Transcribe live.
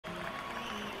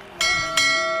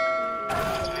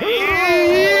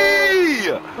Hey!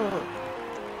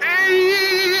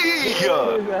 Hey!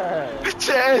 Bitch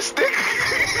ass nigga!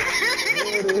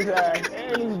 Look at his ass.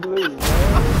 And he's blue,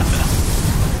 man.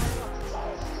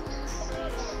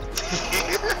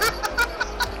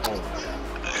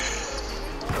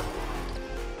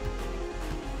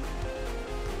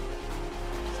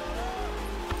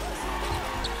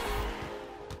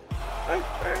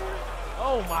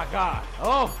 Oh my God!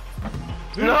 Oh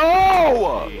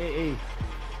No! Hey.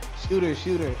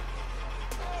 Shooter.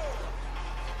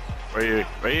 Right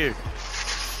here.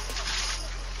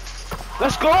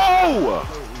 Let's go! I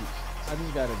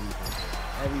just gotta be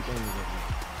everything is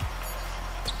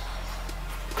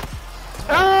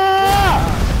Ah!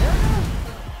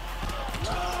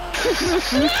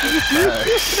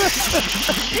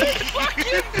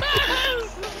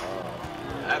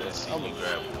 I haven't seen you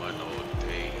grab one all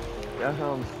day. That's what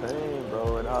I'm saying, bro.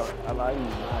 And I like you,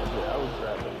 man. I was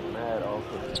grabbing mad off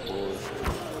of the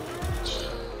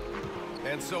bullshit.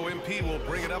 And so MP will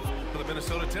bring it up for the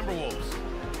Minnesota Timberwolves.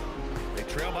 They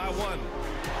trail by 1.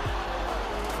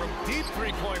 From deep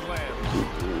three-point land.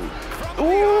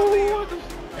 Ooh!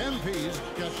 MP's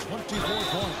got 24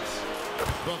 points.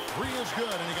 The three is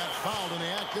good, and he got fouled in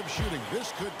the act of shooting.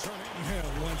 This could turn it.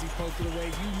 Yeah, once he poked it away,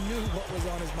 you knew what was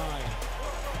on his mind.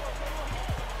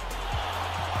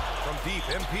 From deep,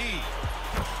 MP.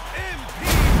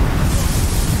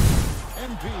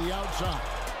 MP outside.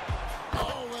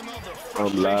 Oh, another.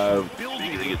 I'm live.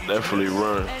 You can definitely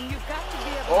run. And you've got to be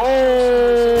able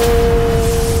Oh!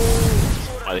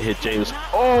 Might have hit James.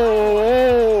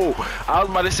 Oh! I was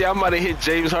about to say I might have hit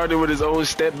James Harden with his own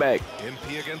step back.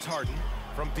 MP against Harden.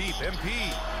 From deep, MP.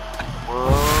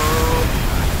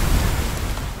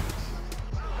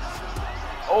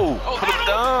 Oh, put him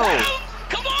down.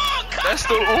 Come on, come That's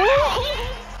the ooh.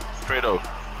 Fredo.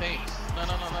 Paint. No.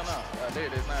 There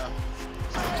it is now.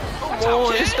 Come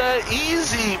on, it's that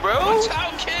easy, bro. Watch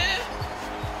out, kid.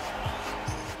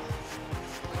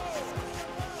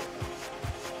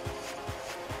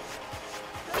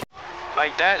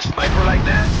 Like that, sniper like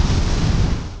that.